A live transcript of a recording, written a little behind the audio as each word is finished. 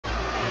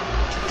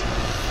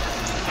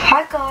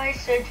Hi guys,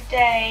 so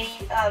today,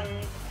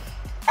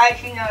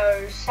 as you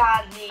know,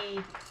 sadly,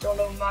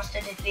 Donald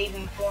Mustard is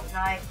leaving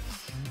Fortnite,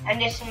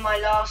 and this is my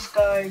last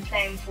go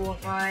playing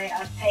Fortnite.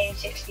 I'm paying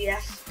 60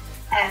 FPS.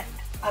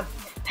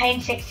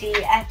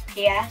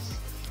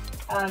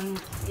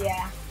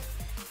 Yeah.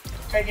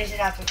 So this is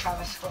after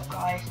Travis Scott,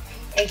 guys.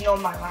 Ignore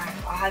my rank.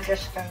 I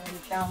just don't really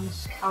play on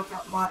this account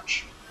that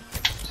much.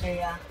 So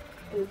yeah,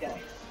 here we go.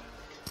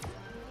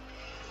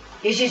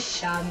 This is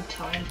sad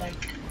times,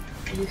 like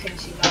you can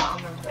see that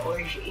I'm on the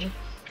orgy.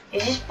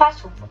 Is this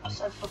Battle Royale?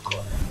 I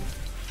forgot.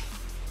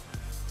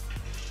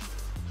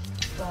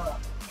 But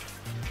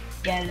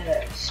yeah,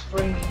 look,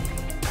 spring.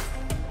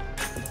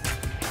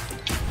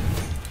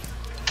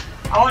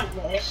 I want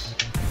this.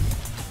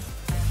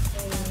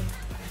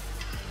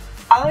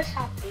 I was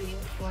happy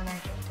when I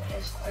got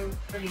this. I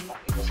really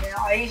like this. Yeah,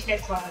 I used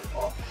it quite a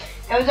lot.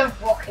 There was a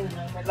rocking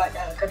one with like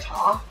a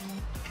guitar.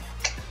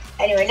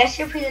 Anyway, let's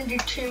see if we can do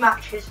 2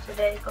 matches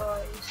today,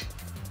 guys.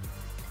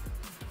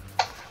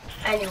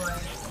 Anyway,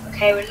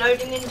 okay, we're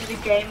loading into the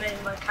game in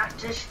my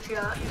cactus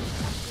shirt.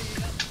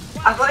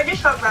 I thought I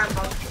just got round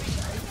bunches.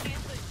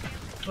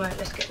 Right,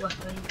 let's get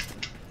weapons.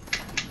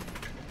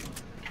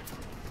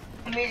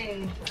 I'm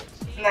using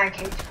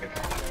barricades for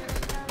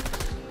cactus.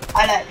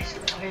 I like this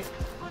one.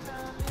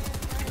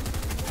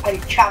 Oh,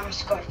 Travis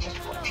Scott is just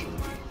watching.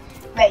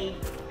 Wait,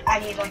 I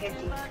need like a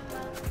deep.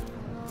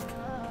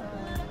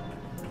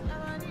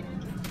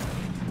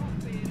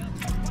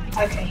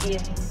 Okay, he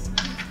is.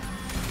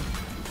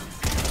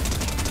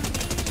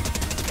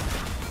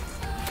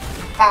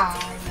 Bye.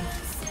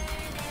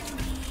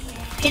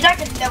 He's like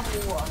a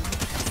level 1.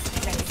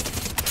 Maybe.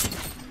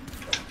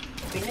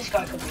 I mean, this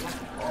guy could be like a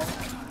bot.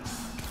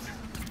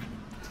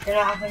 You know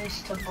what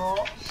happens to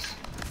bots?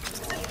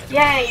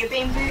 Yeah, you're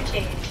being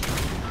booted.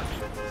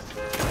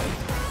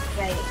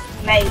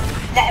 Mate,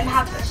 let him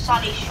have a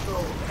sunny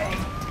straw, okay?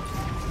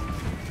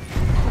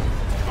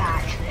 Nah,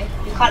 actually,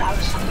 you can't have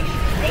a sunny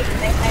straw. Mate.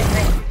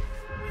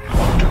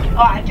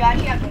 Alright, I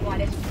actually have no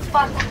one. It's first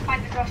one to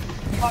find the first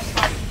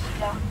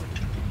one.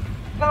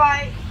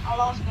 Bye, our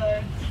last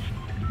go.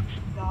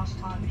 Last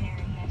time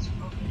hearing this,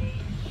 probably.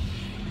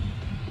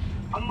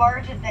 I'm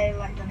worried that they're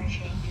like gonna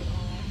change it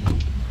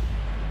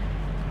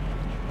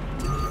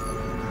all.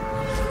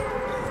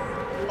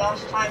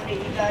 Last time that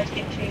you guys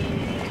get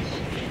changes.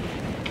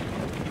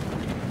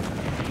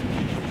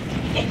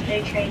 If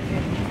they change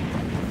it.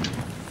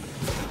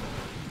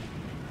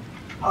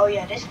 Oh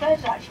yeah, this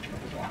guy's actually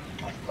pretty rough.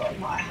 I forgot I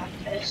might have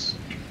this.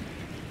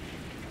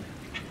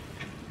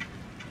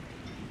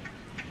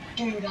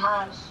 Dude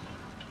has.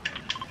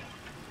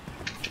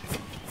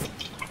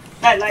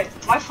 No, like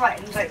my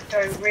friends like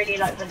don't really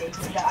like believe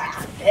me that I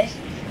have this.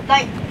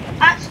 Like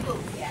at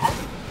school, yeah.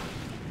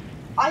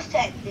 I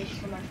said this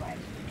to my friend.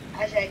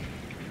 I said,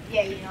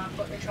 yeah, you know, I've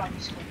got the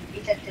Travis Scott.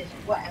 He said this,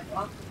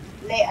 whatever.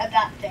 Later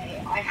that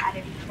day, I had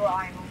him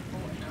crying on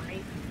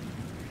Fortnite.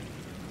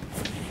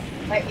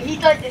 Like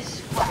he's like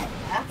this sweat,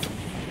 yeah.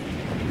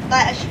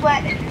 Like a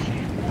sweat that just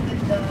all of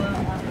the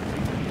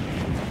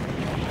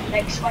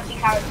like sweaty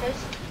characters.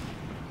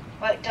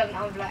 Like doesn't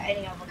have like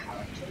any other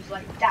characters,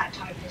 like that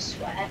type of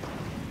sweat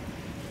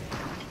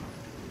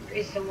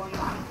is the one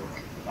that I'm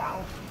talking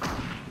about.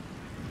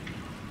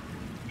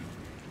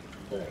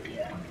 But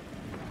yeah.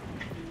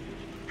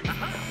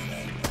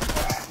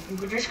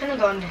 Right, we're just gonna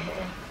go under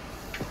here.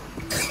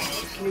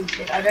 It's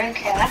looted, I don't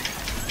care.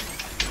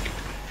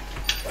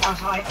 That was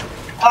high.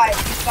 Alright,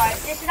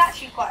 guys, this is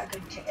actually quite a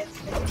good tip.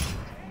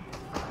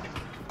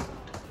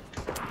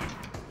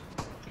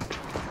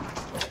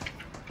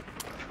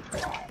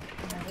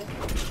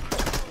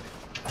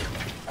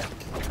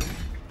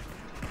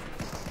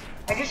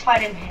 I just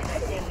hide in here,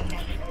 like nearly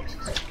never goes.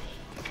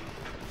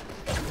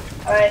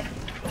 Alright,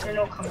 they're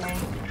not coming.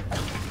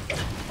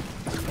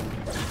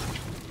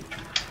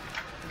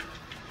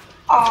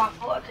 Oh, I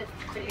thought I could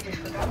quickly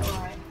just put that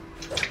right.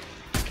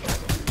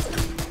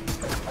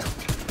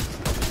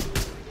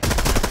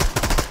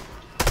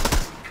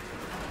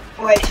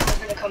 Wait, someone's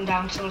gonna come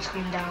down, someone's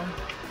coming down.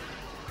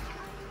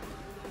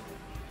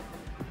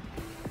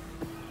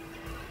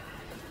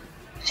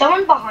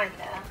 Someone behind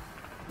there.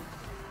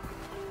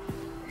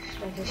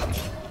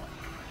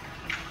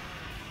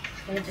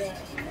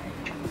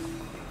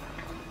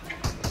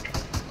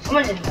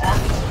 Someone's in there.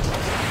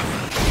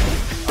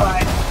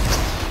 Alright.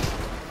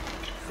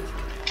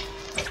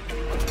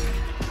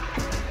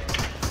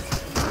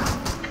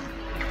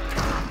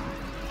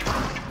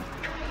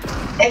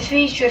 If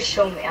he's just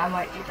show me, I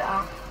might do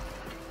that.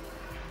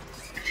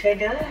 Should I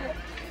do it?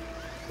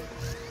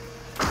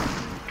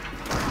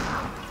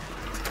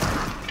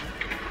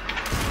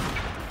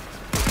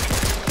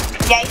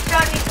 Yeah, he's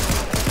trying to.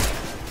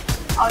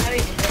 Oh no, he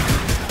didn't.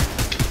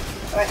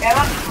 Alright, they're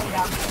about to come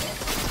down here.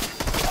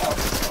 Oh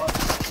god.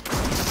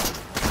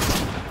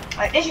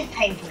 Right, this is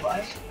painful,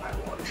 guys. Right,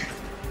 watch.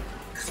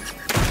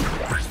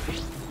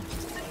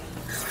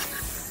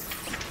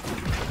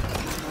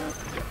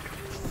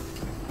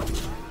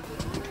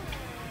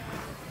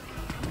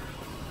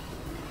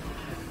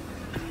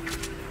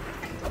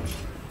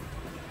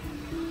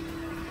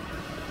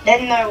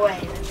 There's no way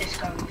that this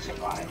guy will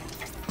survive.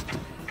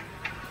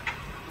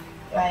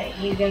 Right,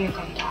 he's gonna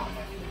come down,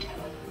 I can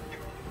tell.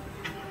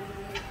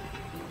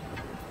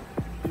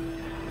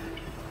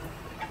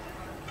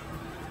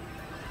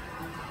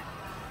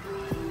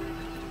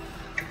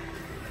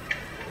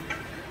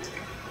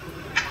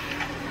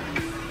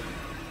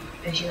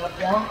 Is he up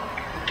there?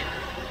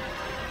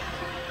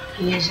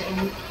 He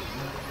isn't.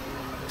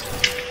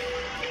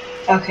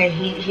 Okay,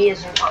 he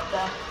isn't up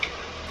there.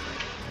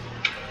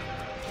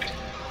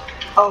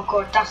 Oh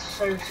god, that's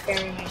so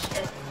scary.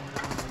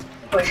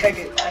 What should I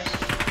do, guys?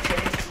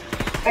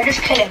 I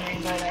just kill him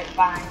and go like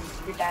bang,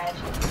 you're dead.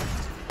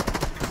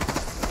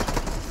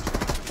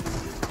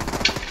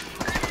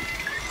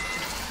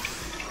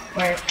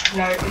 Wait,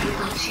 no,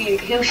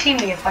 he'll see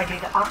me if I do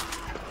that.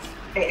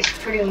 It's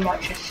pretty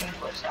much as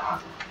simple as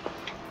that.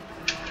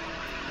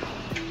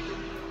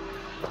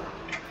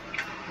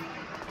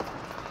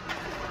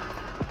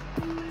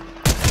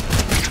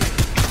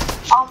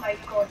 Oh my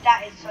god,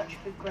 that is such a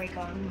good grey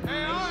gun.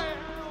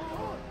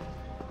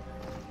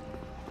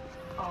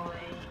 Oh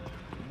wait.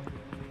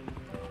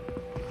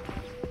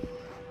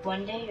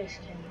 One day this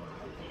can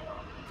be on.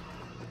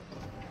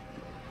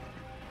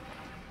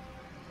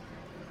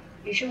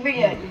 You should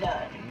really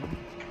learn.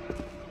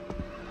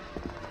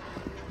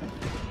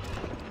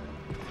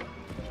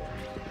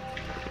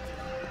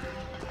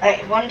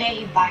 Like one day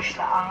he bashed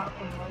that out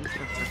and went to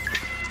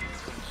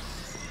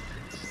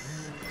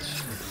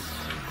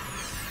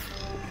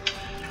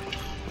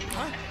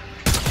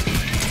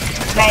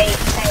Mate,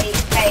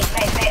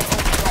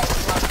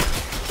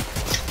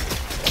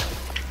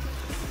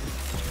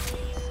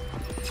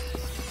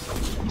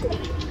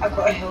 I've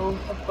got a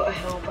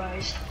hill,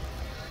 guys.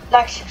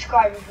 Like,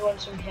 subscribe if you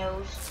want some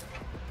hills.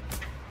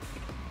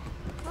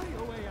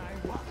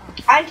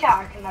 I think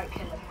I can like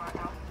kill him right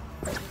now.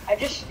 I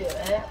just do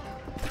it.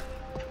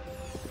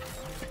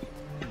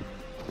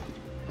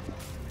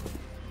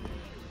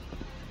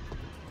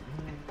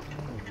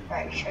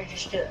 Right, should I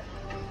just do it?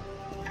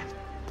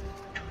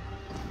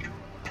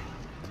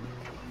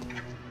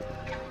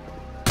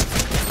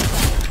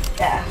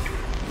 There.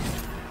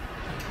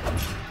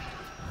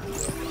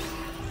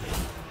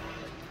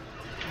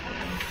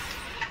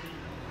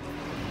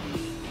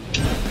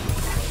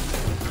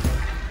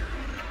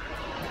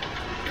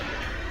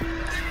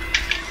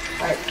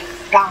 Right,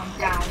 down.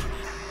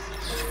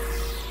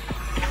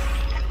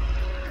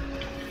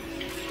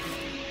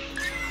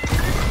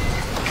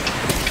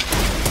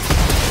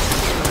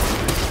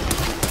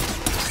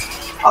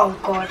 Oh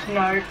god,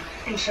 no.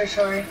 I'm so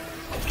sorry.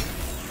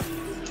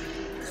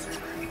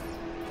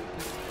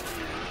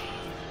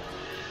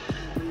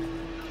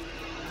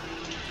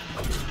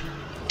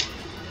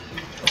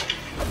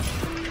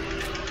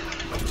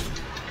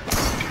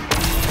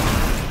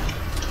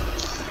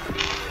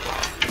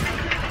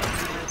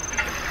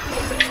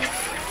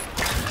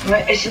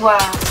 Right, this is where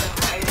I'm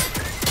going.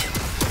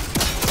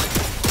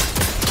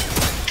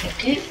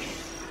 Thank you.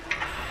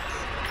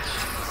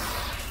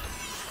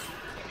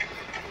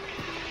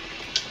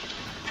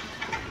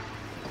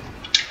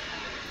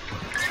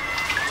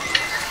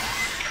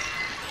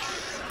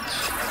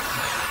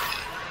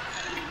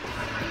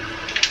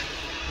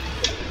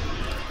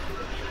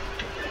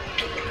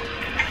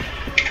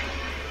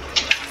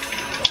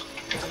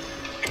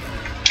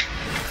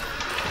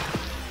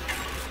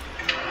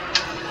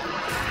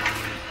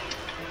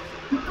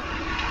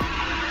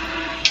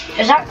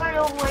 Is that going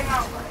all the way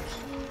outwards?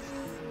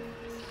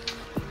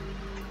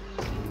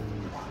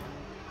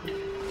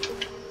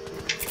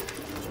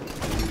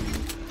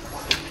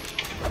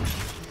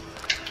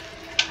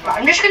 Right,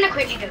 I'm just gonna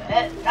quickly do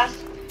it. That's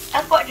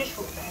what I just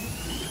thought then.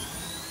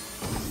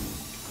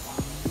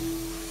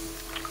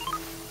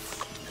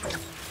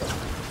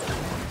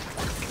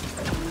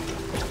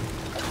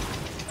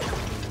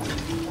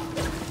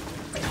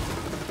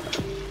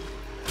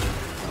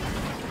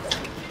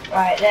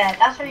 Right there,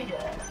 that's how you do it.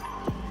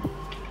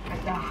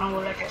 Now how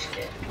will I just do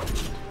it?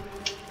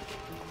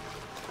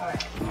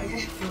 Alright, I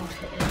just built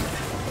it in.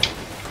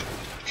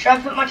 Should I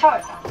put my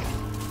turret down?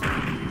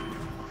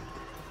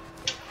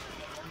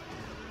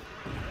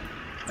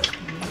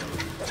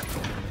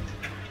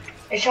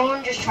 If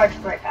someone just tried to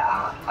break that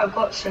out, I've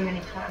got so many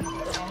plans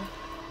for it.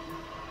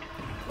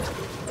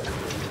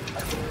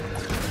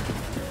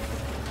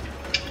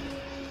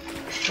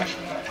 Just trust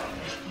me right now.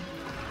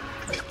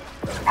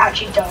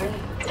 Actually don't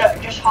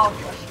just half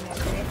trust me,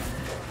 okay?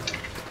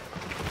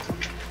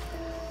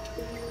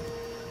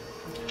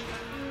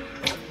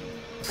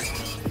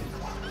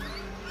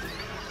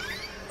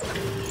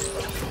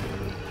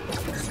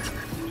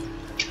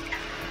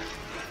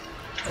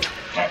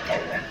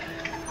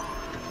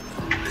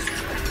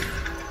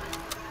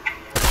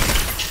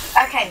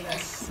 Okay, then.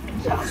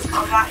 So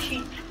I'm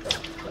actually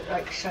put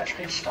like such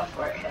good stuff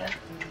right here.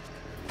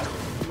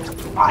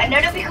 I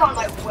know that we can't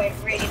like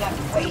really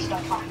like waste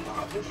our time,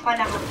 but we'll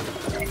find out how to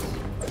do this.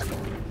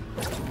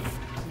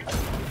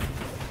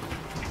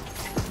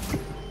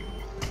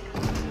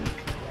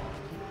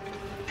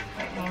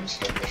 Right, no one's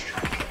still just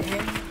trying to get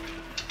in.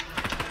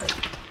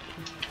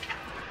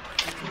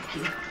 Thank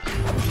you.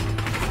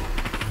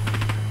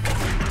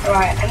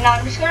 Right, and now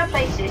I'm just gonna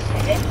place this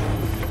here.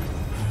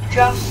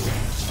 Just,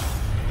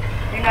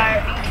 you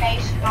know, in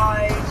case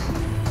guys.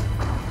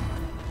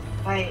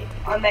 Wait,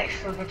 I'm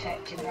extra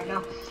protected right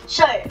now.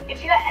 So,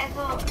 if you're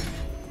ever...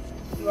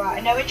 Right, I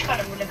know which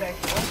kind I'm gonna go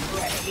for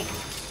already.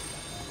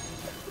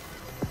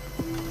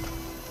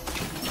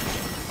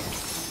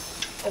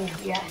 Oh,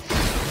 yes.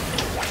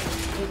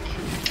 Thank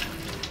you.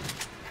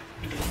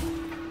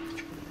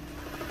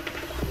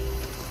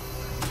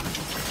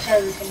 So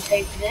we can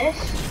take this.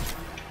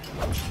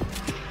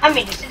 I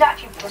mean, this is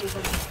actually pretty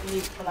good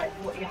for like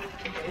what you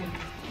have to do.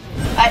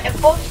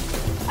 Of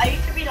course, I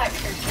used to be like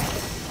so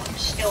careful. I'm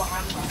still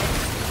am,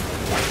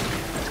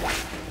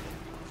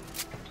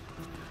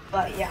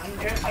 but yeah, I'm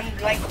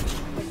like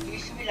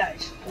used to be like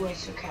always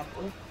so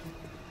careful.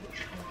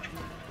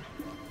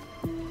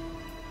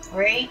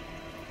 3,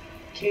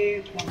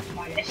 2, 1,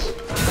 minus.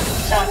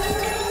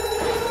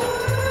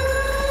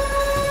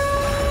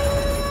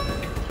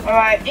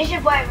 Alright, this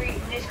is where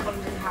this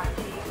comes in handy.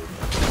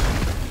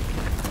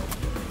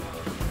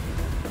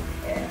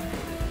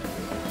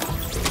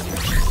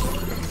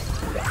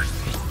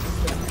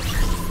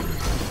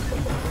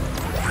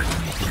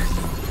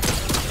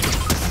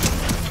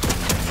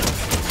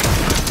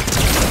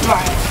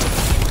 Right.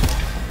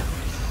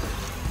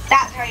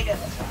 That's how you do it,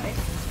 guys.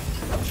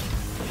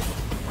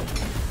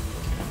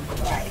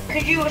 Right.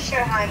 Could you also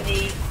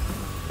handy?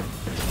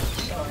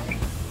 Sorry.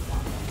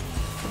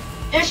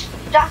 Just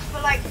that's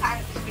for like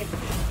Thanksgiving.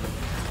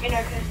 You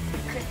know,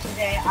 because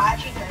today I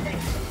actually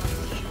donated some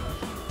money.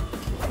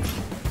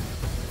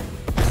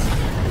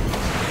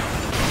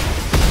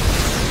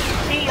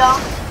 See ya.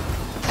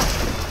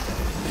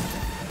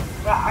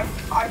 Right,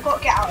 I've got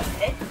to get out of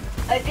here.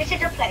 This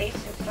is a place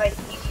that's like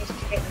easiest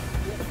to get into.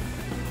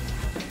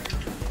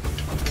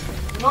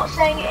 I'm not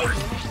saying it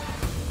isn't.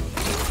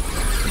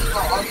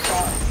 Oh, I'm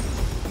sorry.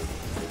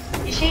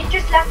 You see,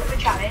 just left of a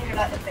challenge, I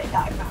like the bit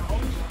that I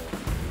found.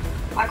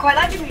 I quite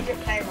like the music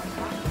playing right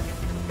now.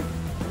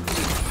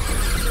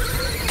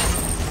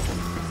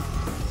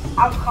 I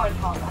was kind of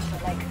hard, that's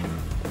what like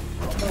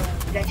the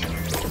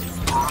legendary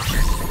are.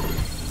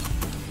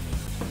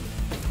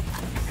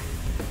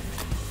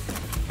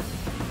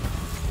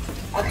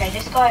 Okay,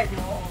 this guy is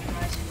more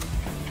organized.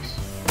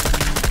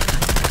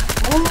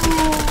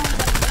 Ooh!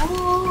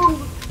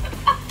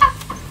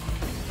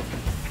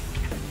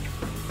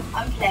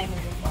 I'm playing with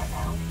him right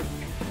now.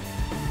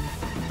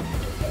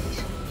 Okay,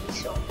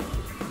 he's on.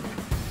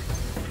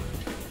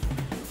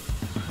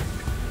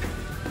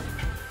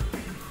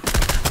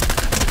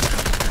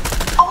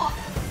 Oh!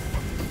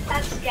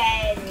 That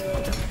scared me.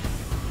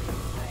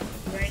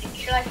 Ready?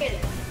 Should I kill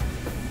him?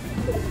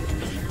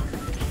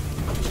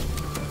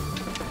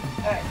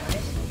 Alright,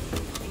 guys.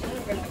 He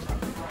doesn't realize how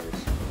it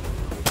works.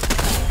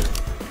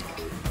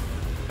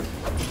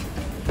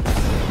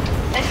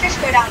 Let's just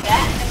go down there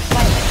and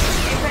like,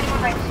 if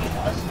anyone like sees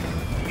us,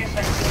 just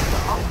like see it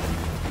off.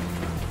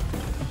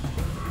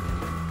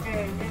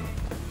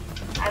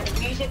 And the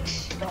music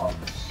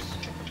stops.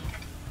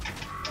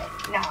 Okay,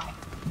 now.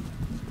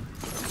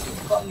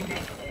 I've got me doing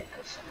it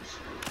because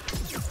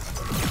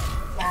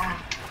nah.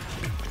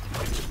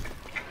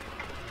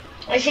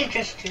 This is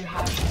just too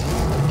hard.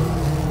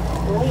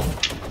 Cool.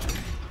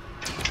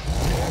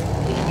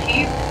 Thank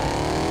you.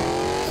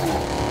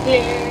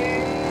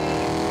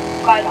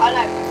 Guys, I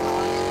like my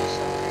cars,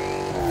 sorry.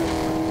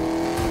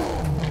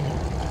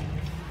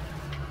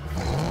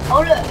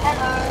 Oh look,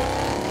 hello.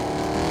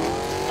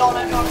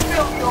 Donald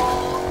Jr.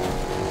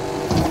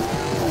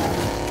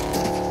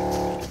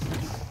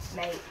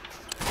 Mate.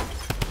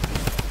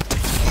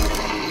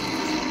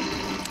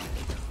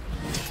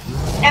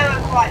 Never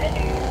quite a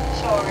noob,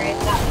 sorry,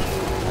 that noob.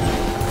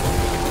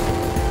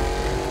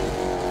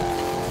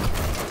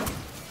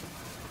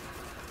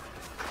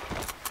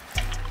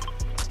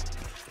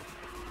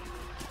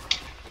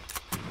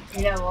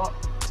 You know what?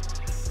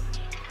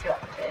 Get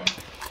up here.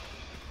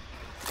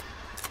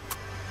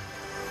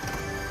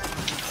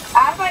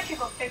 I've actually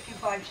got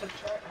 55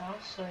 subs right now,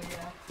 so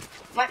yeah.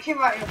 I'm actually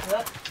writing a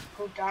book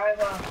called Diary of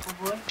a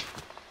Boy.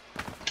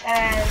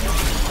 And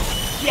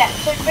yeah,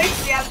 so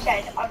basically I've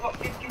said I've got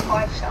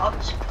 55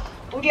 subs.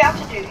 All you have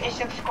to do is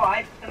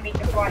subscribe for me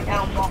to write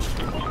down what.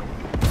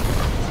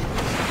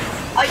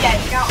 Oh yeah,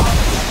 shout out.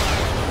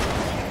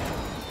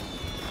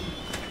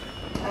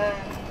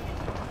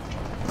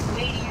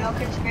 Media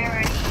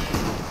conspiracy.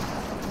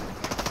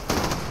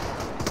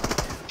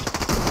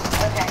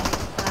 Okay,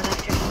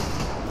 let's just.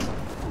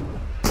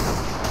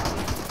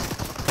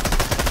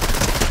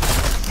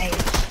 Hey.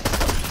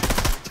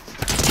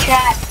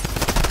 Chat.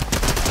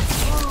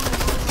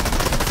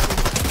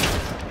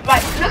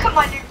 Right, look at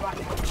my loot right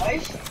now,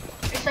 guys.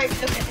 Just like,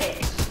 look at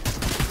this.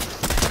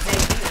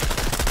 Maybe.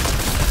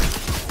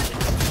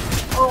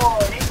 Oh,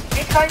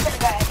 this guy's gonna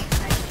go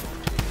anyway.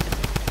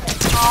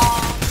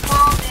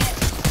 Calm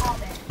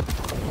it.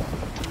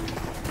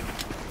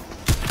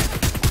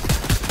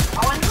 I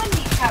wonder when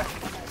these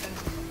characters are going.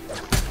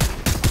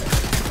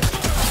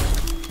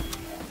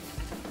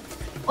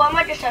 Well, I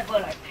might just have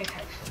like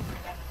pickaxe.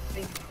 That'd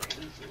be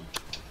pretty easy.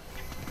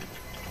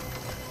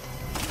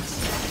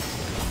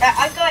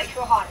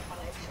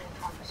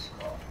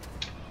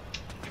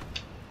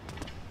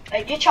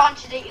 your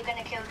chances that you're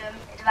gonna kill them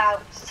is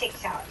about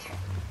 6 out of 10.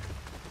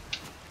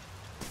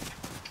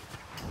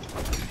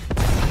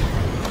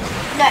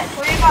 No,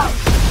 probably about,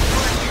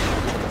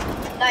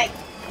 like,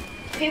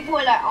 people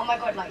were like, oh my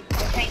god, like,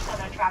 in case on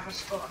a Travis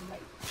Scott, I'm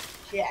like,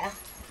 yeah.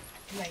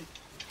 Like,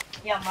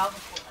 yeah, my other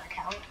Fortnite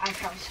account, and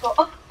Travis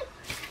Scott.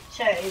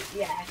 So,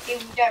 yeah,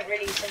 people don't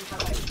really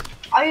sometimes, like,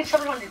 I mean,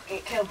 sometimes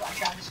get killed by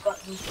Travis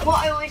Scott. And what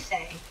I always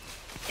say,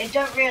 they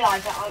don't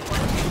realise that I'm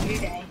one too, do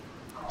they?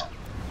 Oh,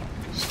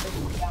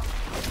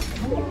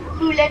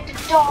 who let the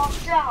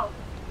dogs out?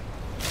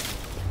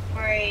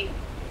 3,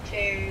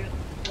 2,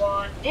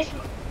 1.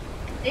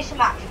 This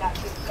match is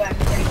actually going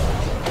pretty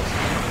well.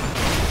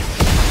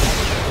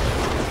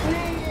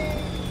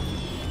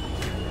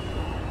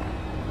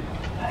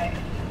 Right.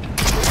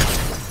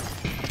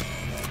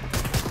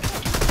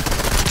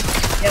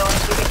 You know, I want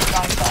to do this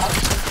guy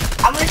first.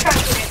 I'm going to try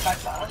and do this guy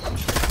first.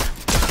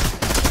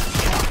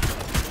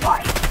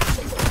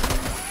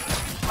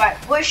 Right,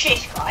 where's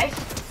this guy?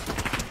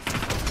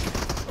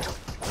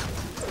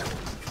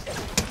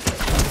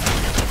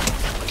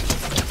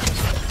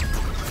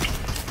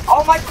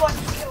 Oh my god,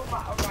 you killed my...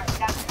 Alright,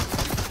 that's it.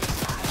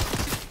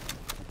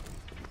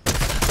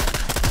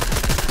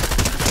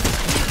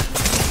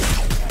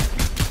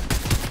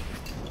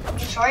 I'm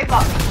sorry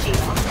about the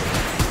Gina.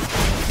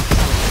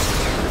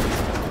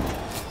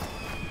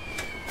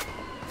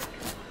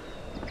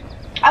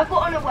 I've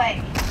gotten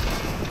away.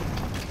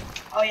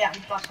 Oh yeah,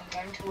 and plus I'm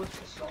going towards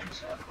the storm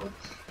circle.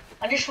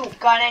 I just won't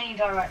go in any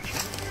direction.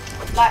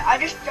 Like, I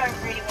just don't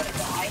really want to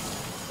die.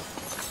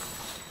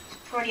 It's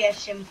pretty as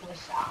simple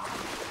as that.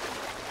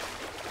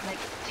 Like,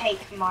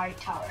 take my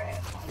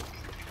turret. Like,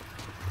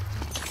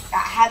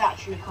 that had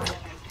actually kind of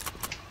like,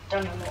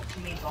 done a lot to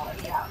me,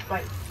 but yeah,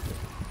 like,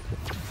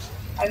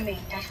 I mean,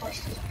 that's what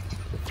it's designed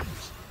to.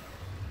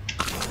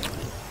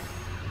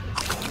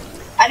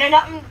 I know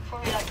that I'm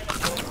probably like gonna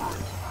fall back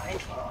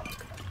tonight,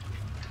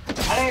 but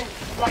I don't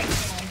like,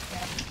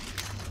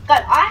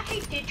 God, I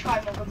actually did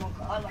try Moga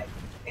Moga. Like,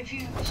 if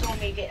you saw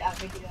me get that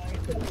video,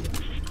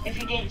 if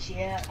you didn't see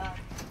it,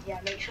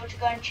 yeah, make sure to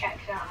go and check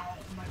that out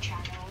on my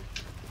channel.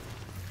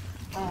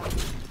 And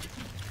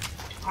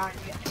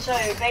yeah, so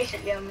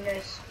basically, I'm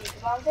gonna speak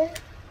about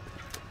it.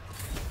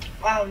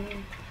 I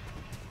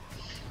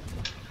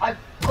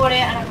got it,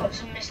 and I got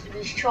some Mr.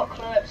 Beast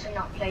chocolates, and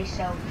that place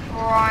sell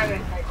Prime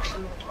and like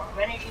some more Prime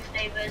energy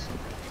flavors.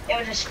 It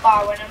was a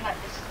spa when I'm like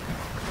this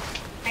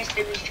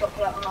Mr. Beast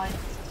chocolate line.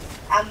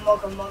 And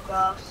Moga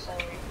Moga, so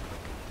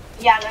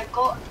yeah, and I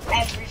got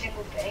every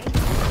single thing.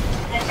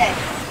 And then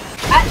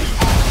at the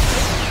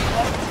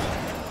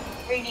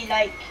end, really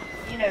like,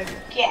 you know,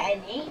 get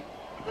any.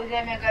 We're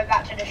gonna go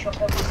back to the shop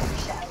and we're gonna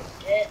settle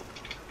it.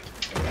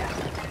 Yeah,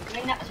 I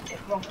mean that was a bit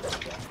wrong.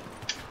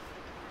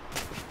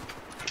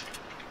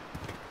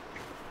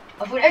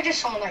 I thought I just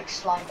saw like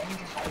slide and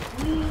just like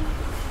whee.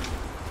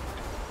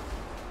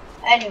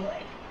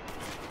 Anyway.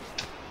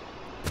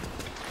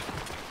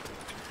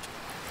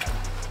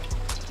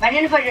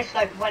 Imagine if I just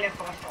like went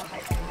across, I was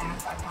like,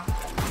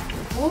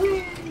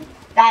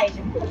 that is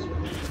impossible.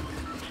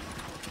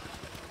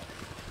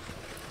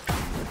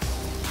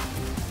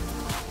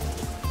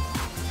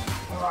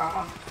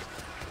 Wow.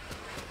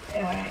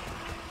 Anyway.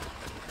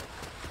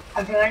 I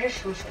think I just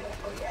saw something.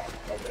 Oh yeah,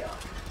 there we are.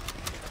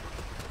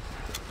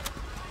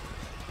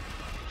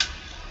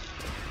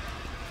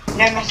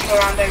 No messing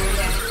around over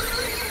there.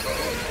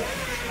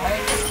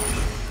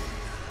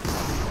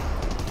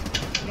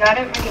 No, I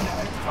don't really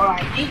know.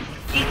 Alright,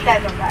 these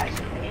guys are bad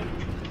to me.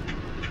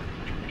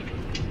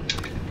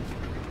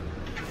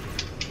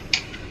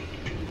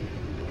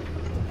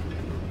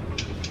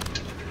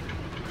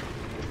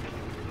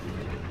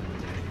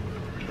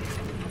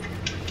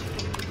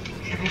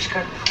 Should we just go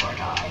before I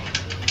die?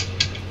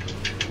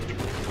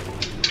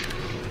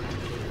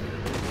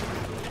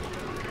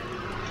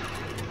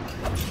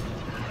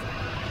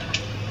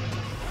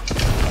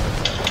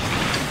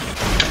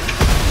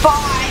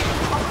 Fine!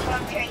 Oh my god,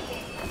 I'm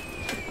shaking.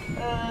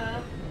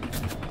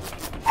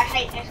 I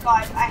hate this,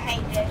 guys. I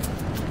hate this.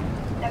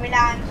 Let me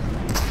land.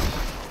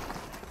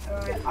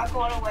 Alright, I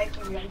got away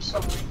from you. I'm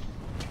sorry.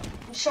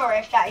 I'm sorry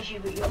if that is you,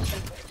 but you're so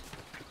good.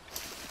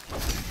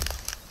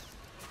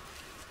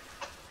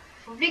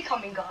 Probably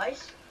coming,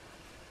 guys.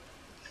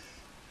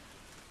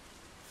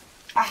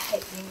 I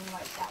hate being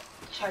like that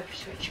type of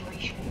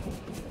situation.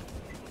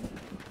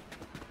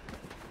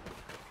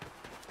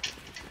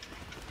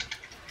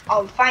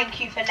 Oh, thank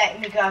you for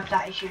letting me go if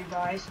that is you,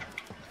 guys.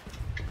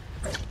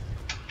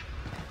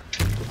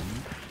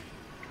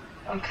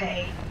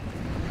 Okay.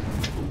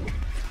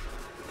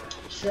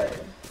 So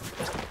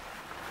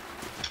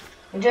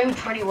I'm doing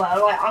pretty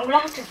well. Like, I'm gonna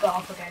have to go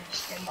up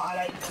against him, but I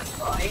like those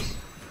guys.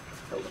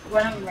 But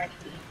when I'm ready,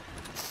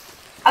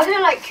 I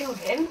didn't like killed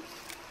him,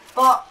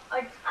 but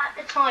at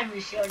the time, you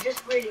see, I was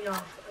just really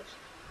nervous.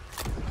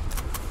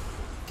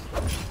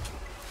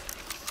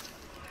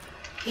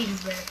 He's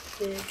very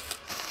good.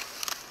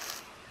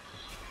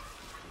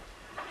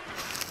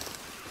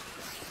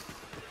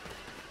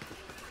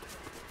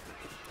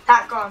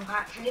 That guy, I'm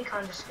actually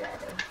kind of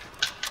scared of.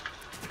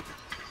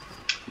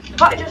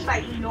 Try just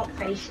like not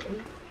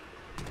facing.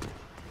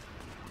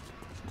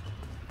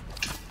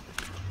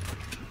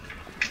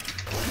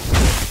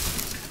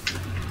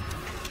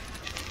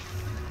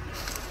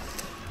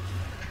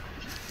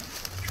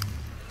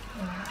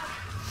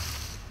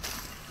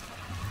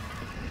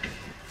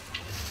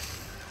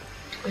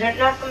 I don't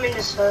know if I'm in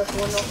the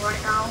circle or not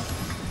right now.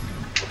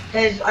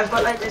 I've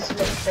got like this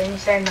little thing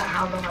saying that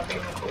how long I've been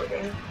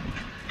recording.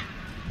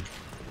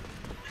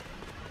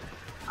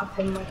 Up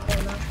in my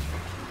corner.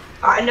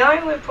 I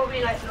know we're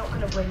probably like not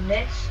gonna win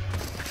this,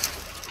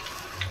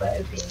 but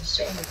it'd be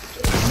insane if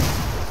we did.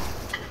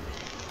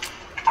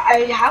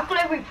 How could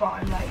I be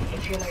prime like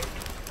if you're like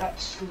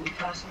that sweet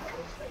person that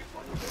was like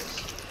one of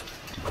this?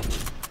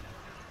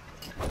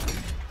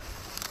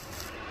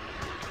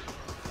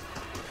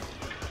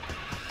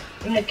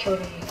 I'm gonna kill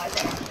them like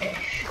that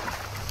fish.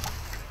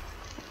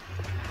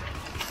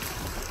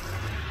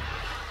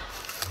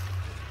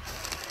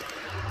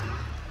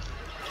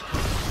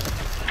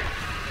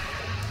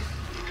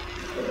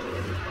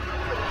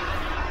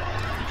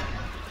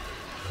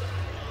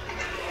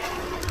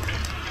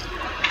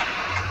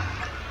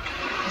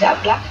 Is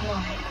that black and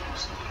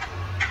white?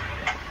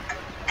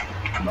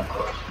 Oh my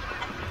god.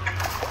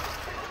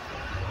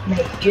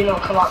 Mate, do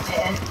not come up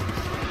here.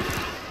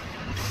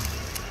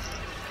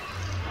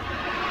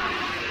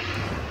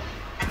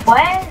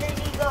 Where did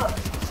he go?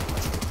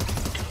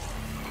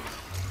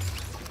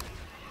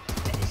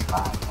 This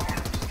guy,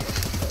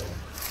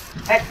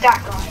 that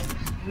guy,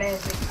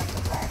 amazing like a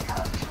black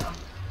character.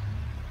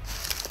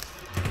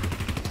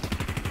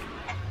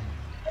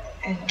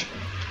 Hang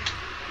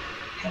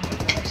on,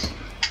 guys.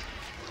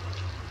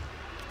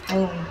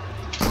 Hang on.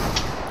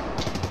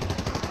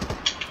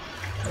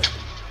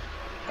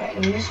 Right,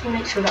 let me just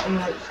make sure that I'm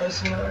like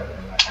facing the right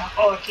one right now.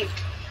 Oh,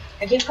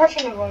 I keep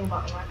pressing the wrong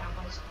button right now,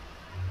 guys.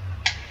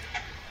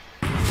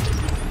 I'm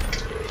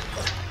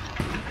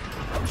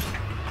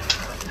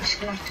just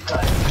gonna have to go.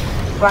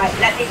 Right,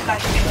 let these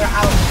guys figure it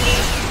out,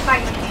 please.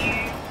 Thank you.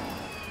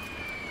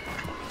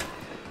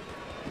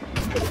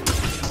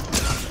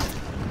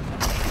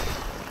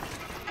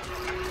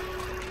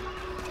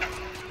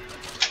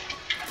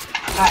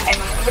 Right,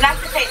 anyway, I'm gonna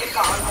have to take this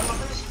out. I'm not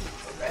gonna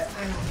sleep for it.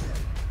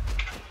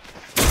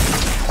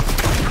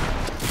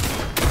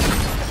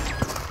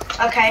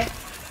 Okay,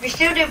 we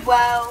still did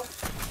well.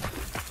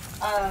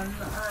 And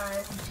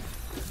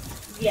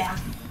yeah.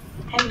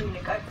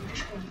 Anyway, guys, I'm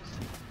just gonna.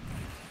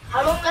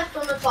 How long left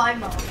on the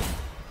timer?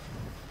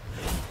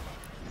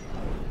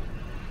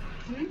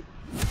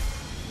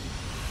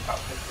 About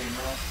 15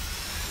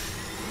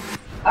 minutes.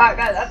 Alright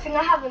guys, I think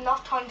I have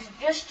enough time to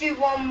just do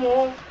one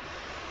more.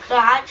 So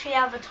I actually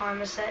have a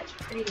timer set, it's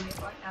pretty late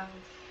right now.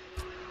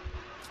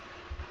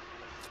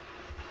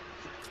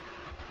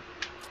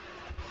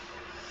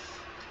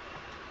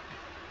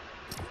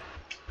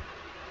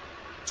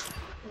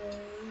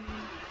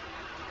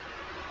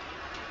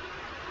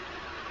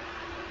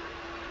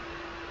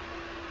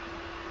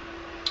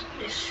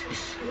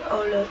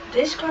 Oh look,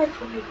 this guy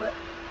probably got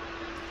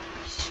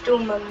still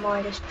my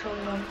mind is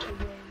strong on to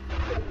win.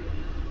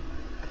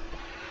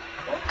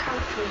 What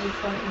character is he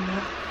fighting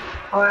now?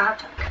 Oh, I have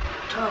to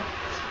top.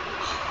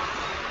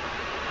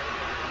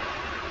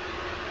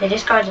 Yeah,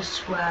 this guy's a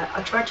sweat.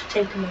 I tried to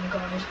take him in,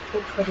 guys. I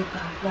feel pretty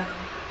bad now.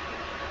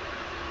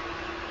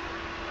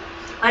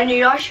 I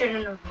knew I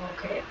shouldn't have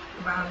rocket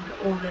around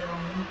all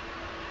along.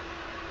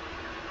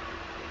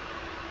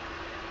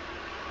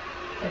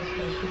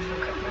 Okay, he's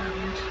rocket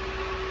round.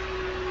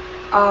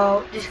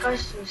 Oh, this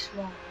guy's so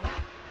small.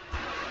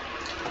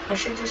 I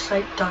should just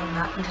like done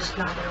that and just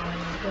landed on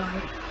the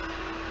guy.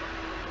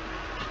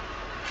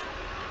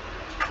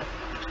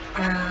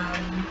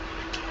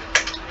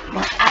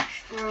 My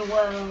actual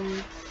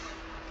world.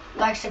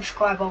 Like,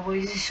 subscribe,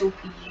 always. This will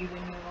be you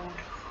and your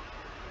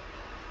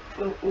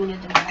world. All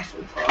of the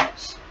metal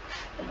parts.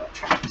 They're not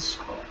trying to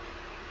score.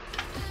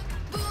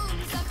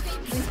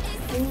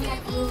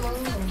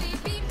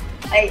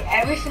 Hey,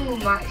 every single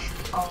match.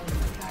 Oh,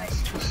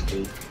 nice, just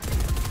deep.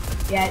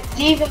 Yeah,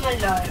 leave him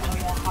alone. Oh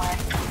yeah, hi.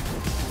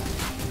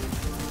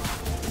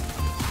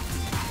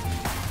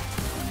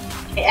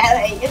 Yeah,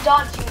 hey, you're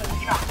dancing on the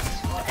track.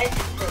 It's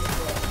pretty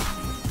good.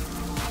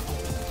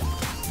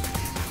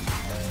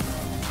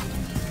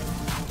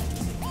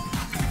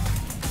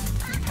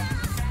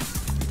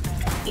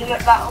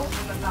 Emote battle?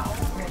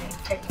 Really?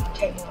 Take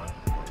me on.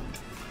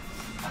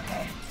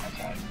 Okay,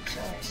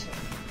 sorry.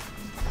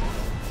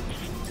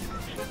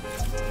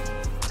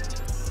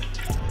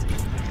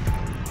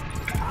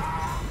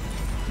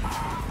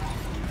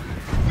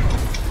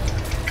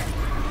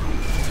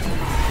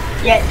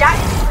 Yeah, that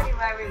is pretty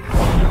very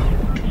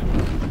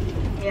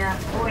good. Yeah,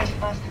 always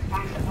first to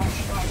find the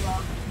most right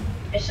well.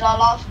 It's our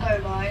last go,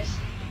 guys.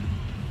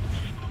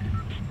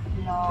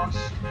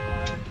 Last go.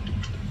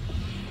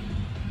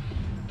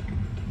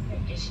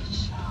 This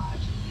is sad.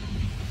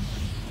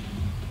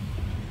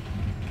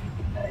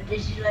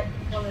 This is like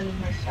one of the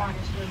most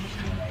saddest rooms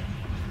in my life.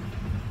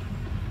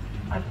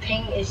 My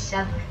ping is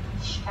 7,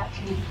 which is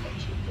actually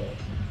pretty good.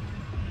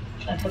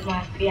 So I put my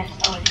FPS,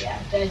 oh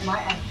yeah, there's my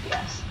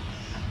FPS.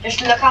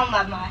 Just look how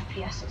bad my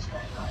FPS is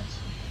going, guys.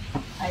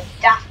 Like,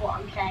 that's what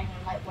I'm playing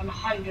on, like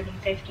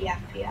 150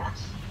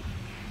 FPS.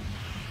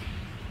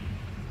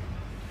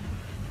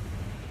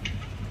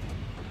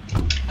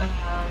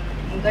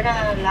 I'm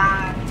gonna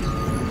land.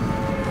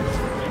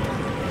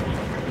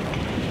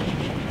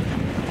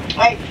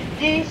 Like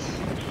this.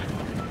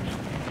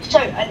 So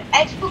an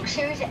Xbox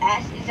Series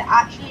S is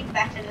actually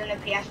better than a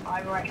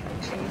PS5 or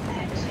Xbox Series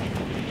X.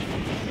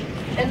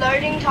 The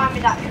loading time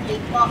is actually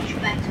much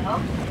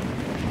better.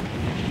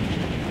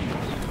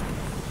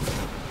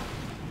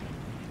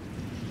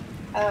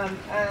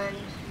 And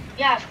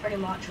yeah, that's pretty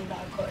much all that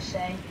I've got to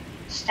say.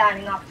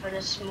 Standing up for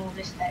the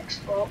smallest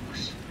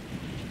Xbox.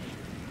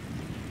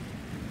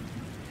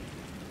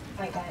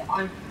 Like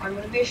I'm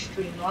gonna be a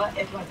streamer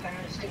if my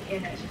parents get me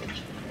an Xbox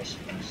for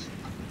Christmas.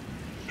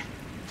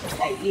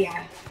 Like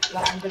yeah,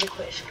 like I'm gonna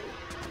quit school.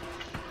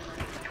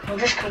 I'll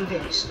just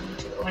convince them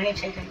to. It'll only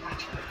take a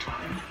matter of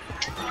time.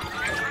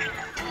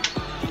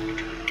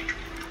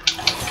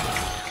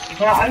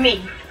 You know what I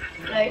mean?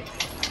 Like,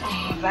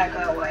 oh, I better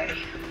go away.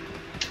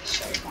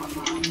 Sorry about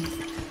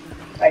that.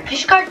 Like,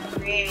 this guy's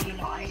really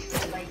nice,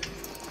 but like,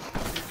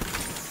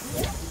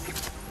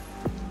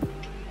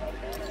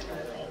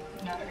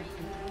 no,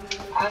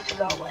 I have to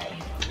go away.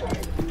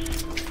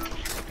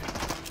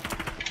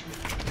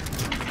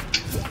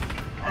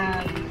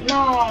 No,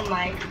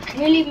 mate,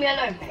 can you leave me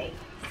alone, mate?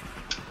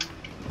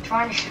 I'm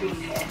trying to stream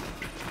here.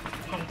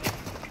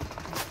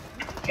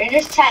 Can you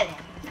just tell him?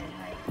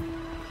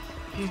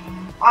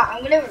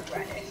 I'm gonna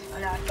regret this. I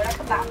know, I feel like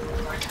a bad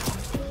boy right now.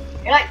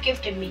 You're like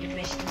gifted me the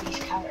Mr.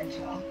 Beast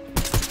character.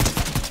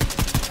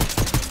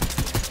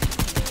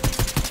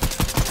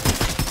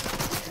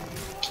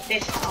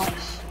 This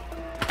hurts.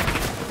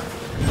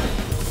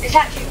 This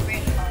actually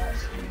really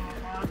hurts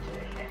right now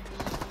doing this.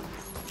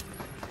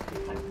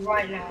 Like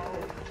right now.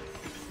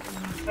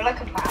 I feel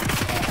like a bad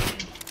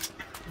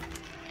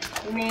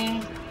boy. Me.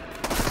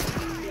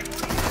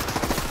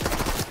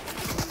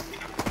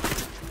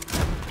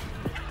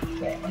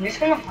 Wait, I'm just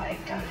gonna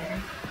hide down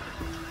there.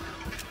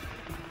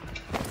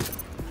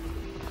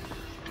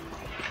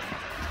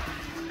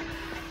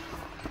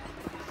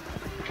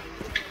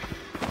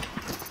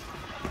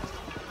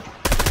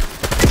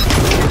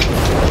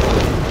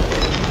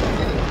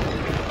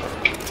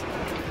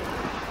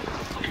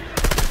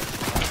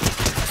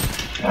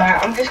 Alright,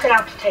 I'm just gonna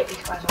have to take these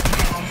guys off.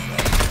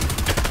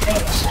 Hang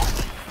on a sec.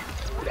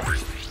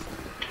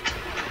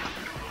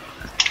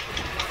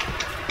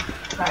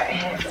 Right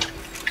here.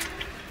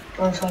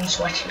 Both on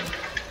sweating.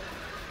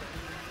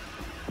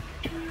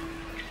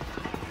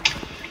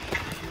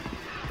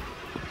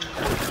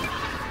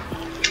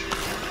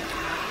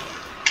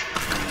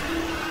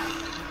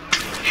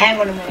 Hang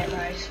on a minute,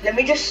 guys. Let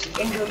me just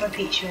enjoy my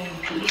pizza in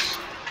peace.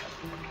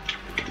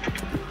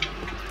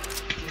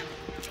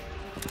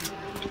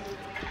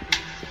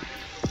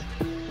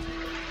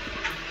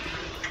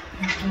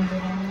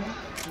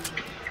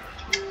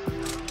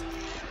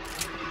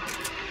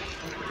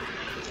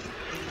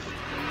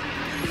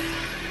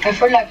 I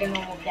feel like a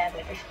normal player,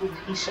 but this would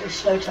be so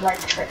slow to like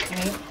trick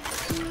me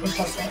or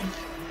something.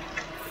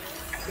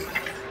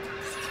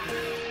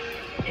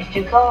 Is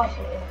the car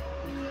here?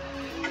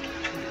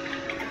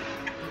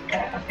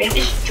 Yeah, I think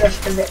it's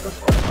just a bit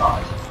before the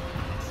cars.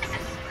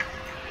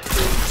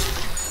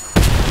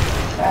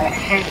 Right,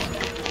 hang on.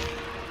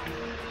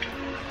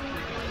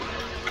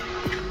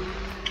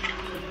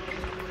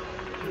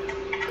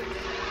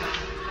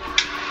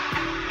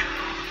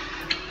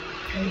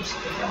 Please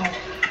be God.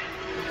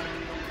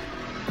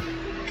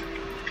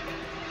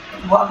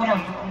 What have I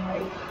done wrong,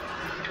 like?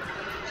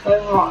 So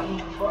rotten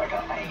before I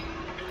die.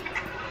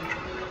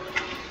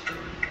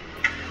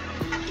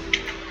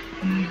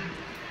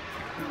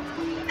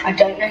 I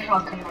don't know how I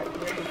can like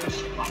really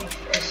survive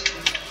this.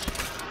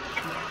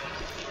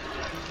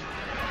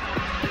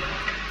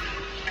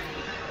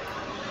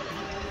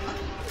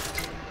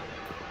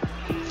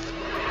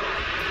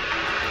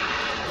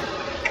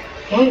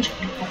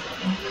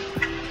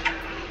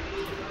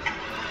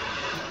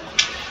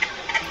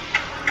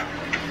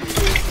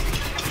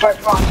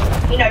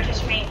 Right, you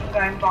notice me, I'm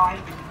going by.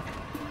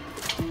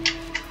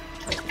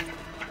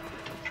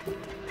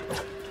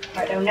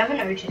 Right, they'll never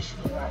notice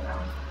me right now.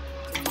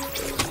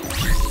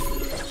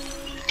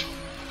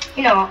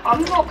 You know what,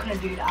 I'm not gonna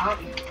do that.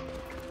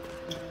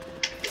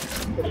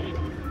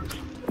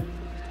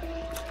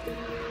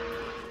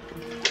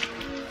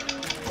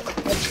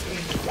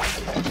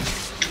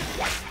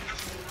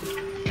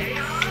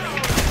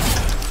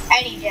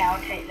 Any day I'll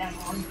take them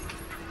on.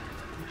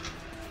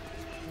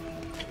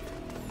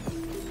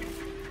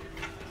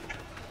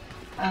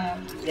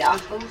 Yeah, I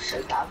feel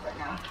so bad right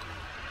now.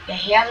 Yeah,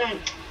 he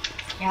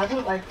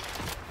hasn't like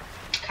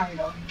carried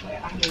on. Wait,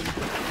 I mean,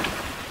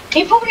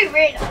 he probably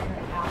realized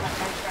right now that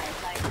my friend,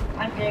 like,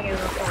 I'm doing a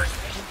record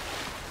thing.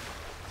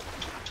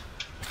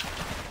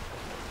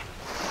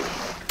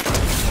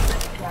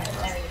 Right,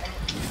 there we go.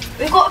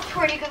 We've got a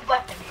pretty good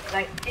weapon here.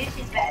 Like, this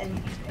is better than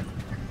you think.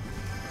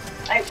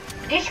 Like,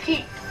 this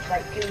keeps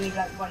like giving me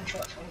like one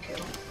shot, one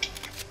kill.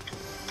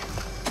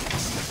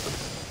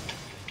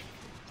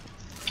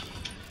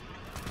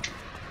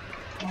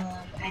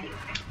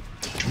 Anyway.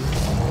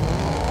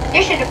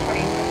 This is a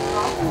pretty good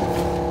car.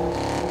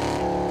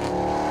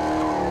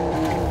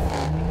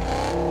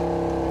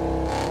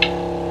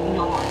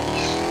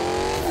 Nice.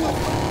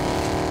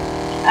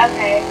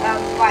 Okay,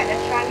 right,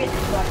 let's try and get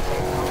this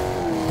lightsaber.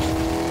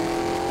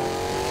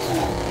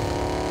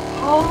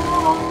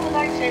 Oh,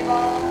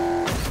 lightsaber.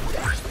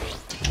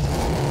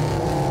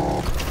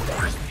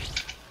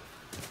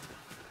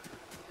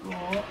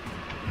 Oh,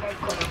 very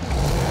cool.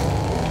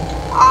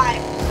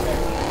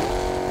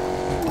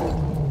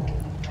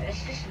 This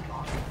is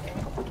not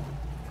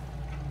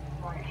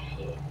right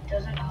here.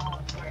 Doesn't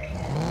hurt right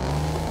here.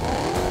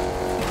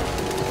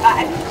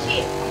 I can see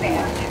it from here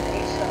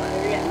actually, so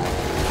yeah.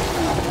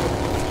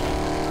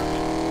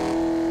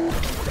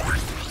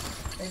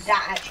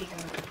 That actually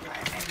doesn't look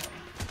right anyway.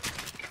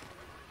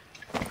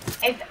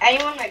 If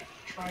anyone like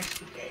tries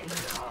to get in the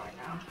car right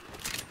now.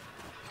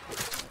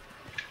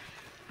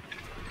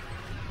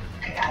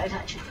 Okay, that is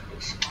actually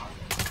pretty smart.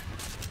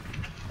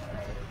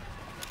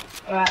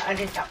 Alright, I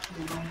did that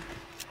pretty well.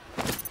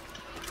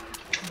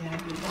 Yeah, I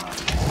did that.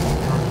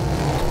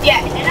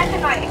 Yeah, and then I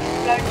can like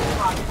explode the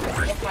car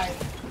if I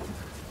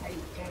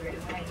don't really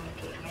want anyone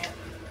getting it.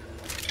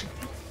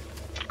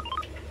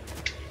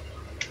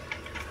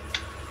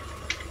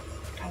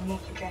 I'm not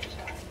a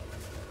projectile.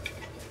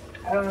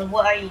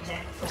 What are you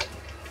doing?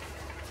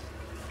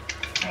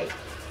 Wait.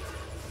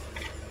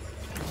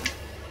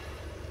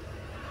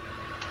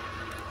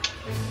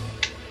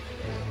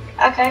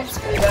 Okay,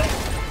 here we go.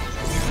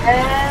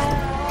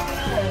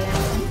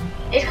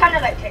 It's kind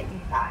of like taking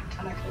me back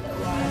to like a little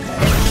while ago.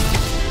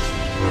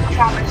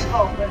 Travis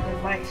Scott with the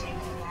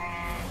lightsaber,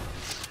 man.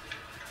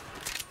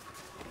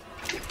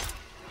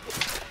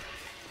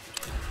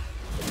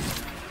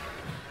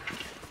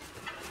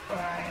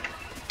 Right.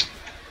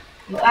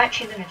 We're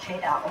actually going to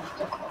take that off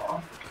the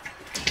car.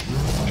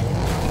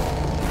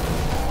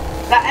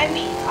 But I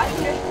mean, I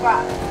can just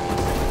grab.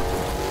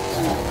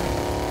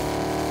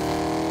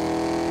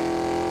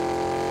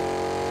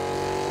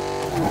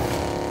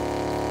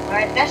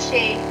 Alright, let's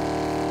see.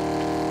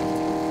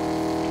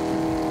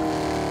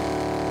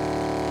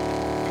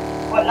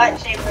 What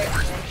lightsaber is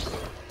this?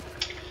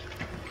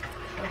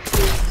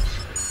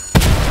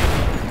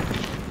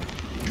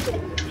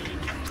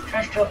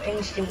 Trust your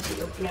instincts that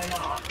you're blown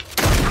up.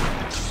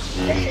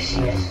 Let's just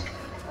see this.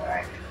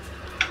 Alright.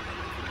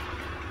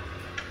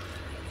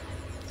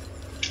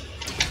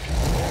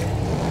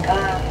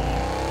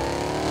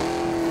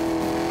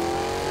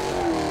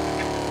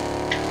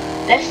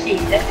 Let's see,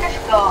 let's just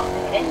go up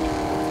there.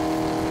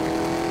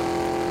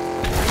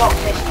 Knock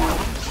this down.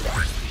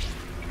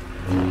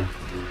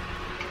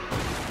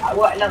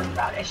 What I love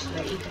about this is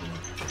that you can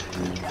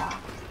do that.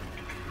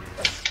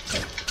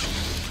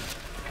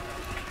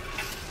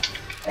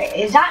 Wait,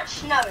 is that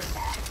snow in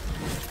there?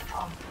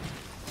 Oh.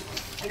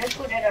 I just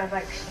thought that I was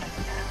like snow in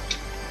there.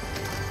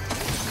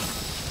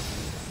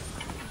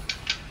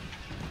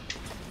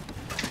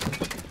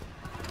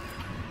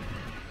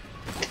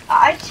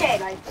 I'd say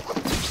like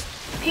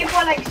people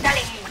are like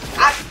selling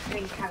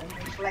Halloween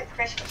calendars for like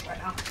Christmas right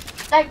now.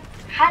 Like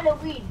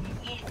Halloween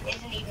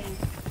isn't even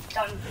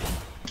done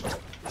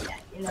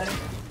yet, you know.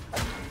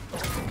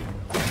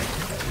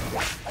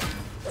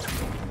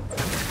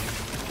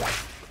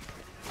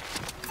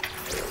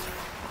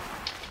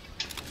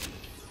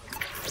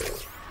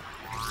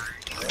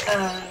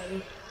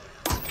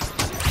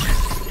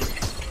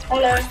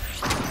 Hello.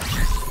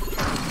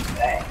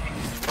 Right.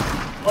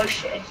 Oh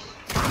shit.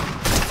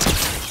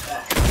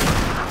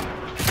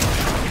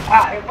 I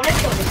want to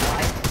kill this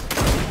guy.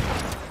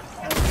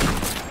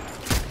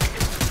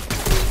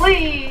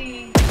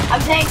 Whee!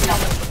 I'm playing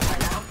double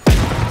right now.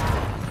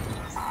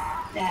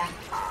 There.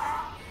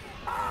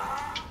 I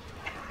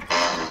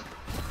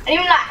don't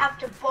even like have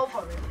to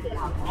bother with it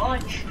that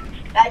much.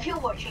 Like if you're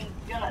watching,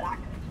 you're not that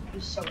good.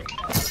 I'm sorry.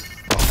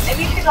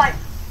 Maybe you should like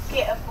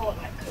get a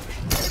Fortnite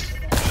coach.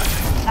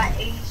 Like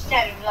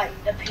instead of like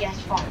the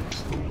PS5 or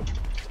something.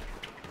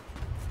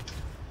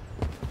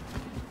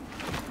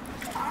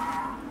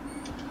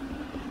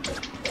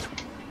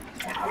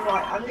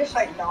 I'm just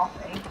like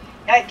laughing.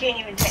 I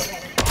didn't even take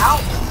anything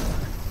out.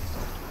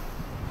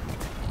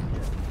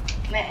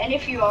 Man, and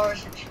if you are a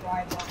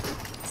subscriber,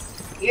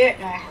 you don't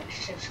know how to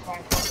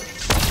subscribe properly.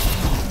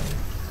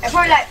 I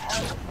probably like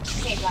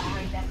kid like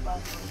how that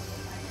was.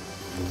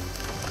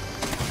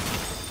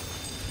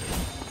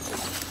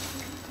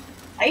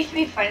 I used to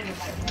be friends with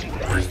like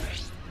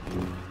renegades.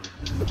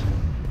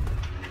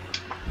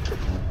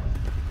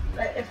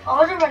 But if I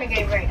was a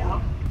renegade right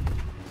now,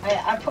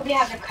 I'd probably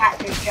have to crack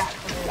this jack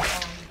for the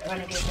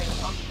renegade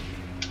radar.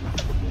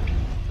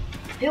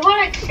 People are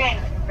like saying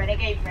like the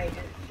renegade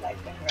radar is like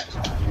been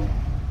retarded,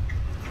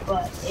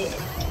 but it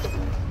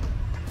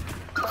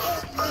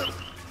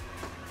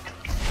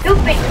who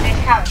thinks this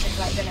character is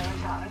like gonna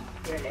retire,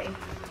 really?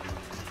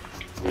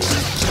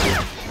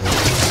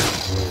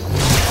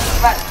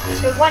 Right,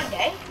 so one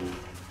day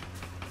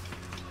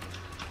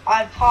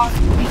I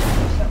passed with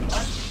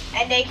someone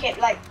and they kept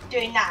like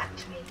doing that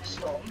to me in the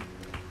storm.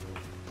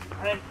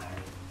 I don't know.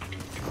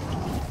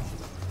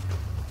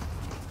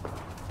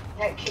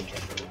 That kid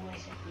just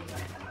always hit me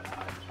like that.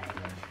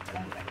 I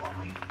don't know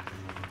why.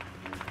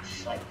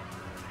 Just like,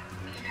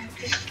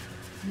 just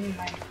move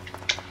my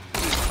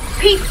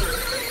people.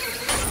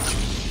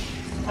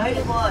 No,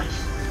 it was.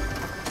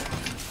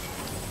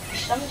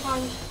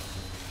 Sometimes.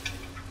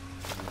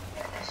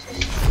 Yeah, this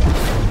is.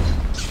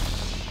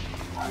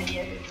 Oh,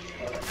 yeah.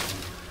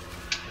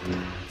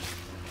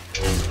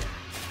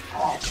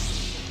 Oh.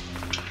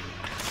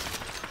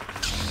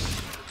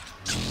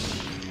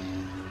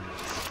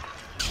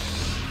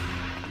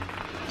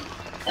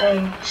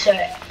 So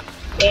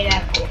in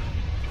airport.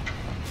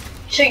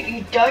 So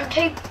you don't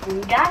take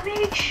full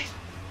damage?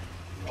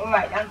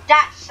 Alright, now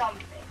that's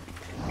something.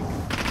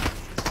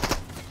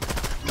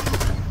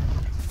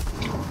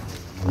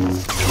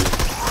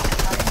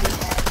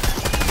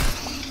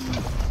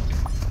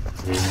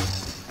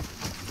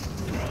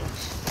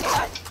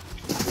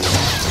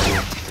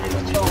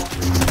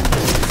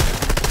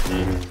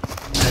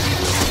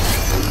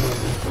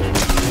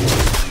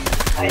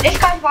 Alright, this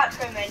guy's about to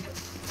go mental.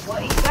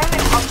 What, he's wearing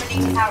an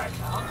unbelievable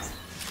character?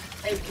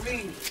 Like,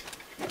 really?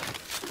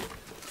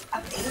 I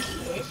think he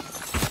is.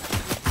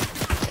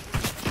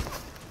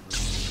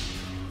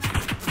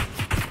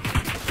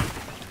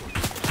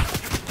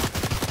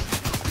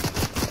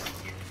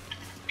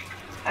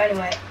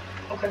 Anyway,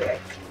 okay.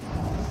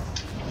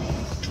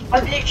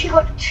 I've literally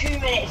got 2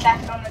 minutes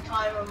left on the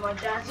timer and my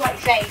dad's like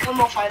saying, come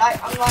off, I'm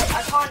like,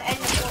 I can't end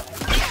the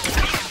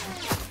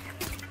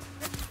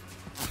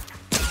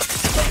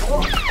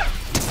what?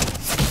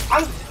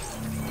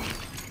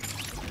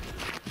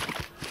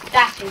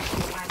 That is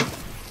cool, man.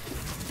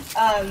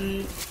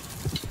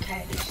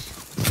 Okay.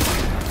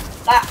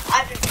 Like, I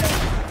don't know.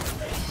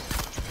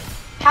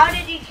 How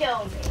did he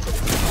kill me?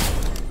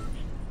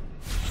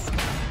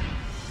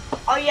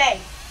 Oh yeah,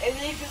 at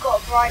least we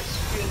got a bright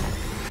screen.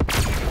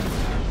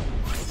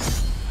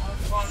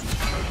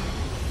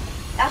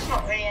 That's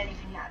not really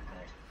anything that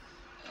good.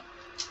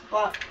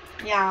 But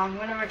yeah, I'm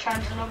gonna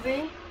return to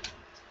lobby.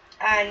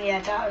 And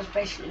yeah, that was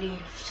basically,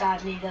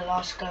 sadly, the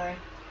last go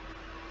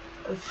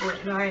of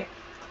Fortnite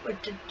with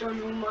the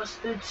Donald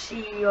Mustard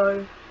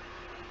CEO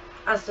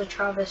as the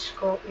Travis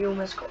Scott. We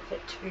almost got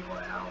Victory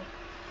Royale.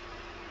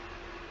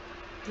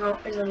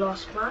 Not in the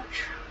last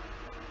match.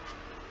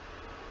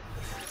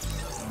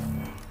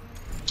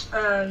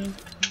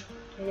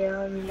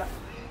 Yeah, I mean,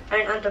 I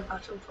don't have the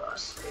battle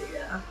pass, so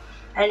yeah.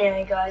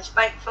 Anyway guys,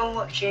 thanks for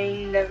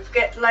watching. Don't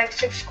forget to like,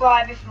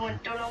 subscribe if you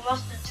want Donald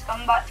Mustard to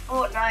come back to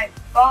Fortnite.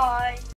 Bye!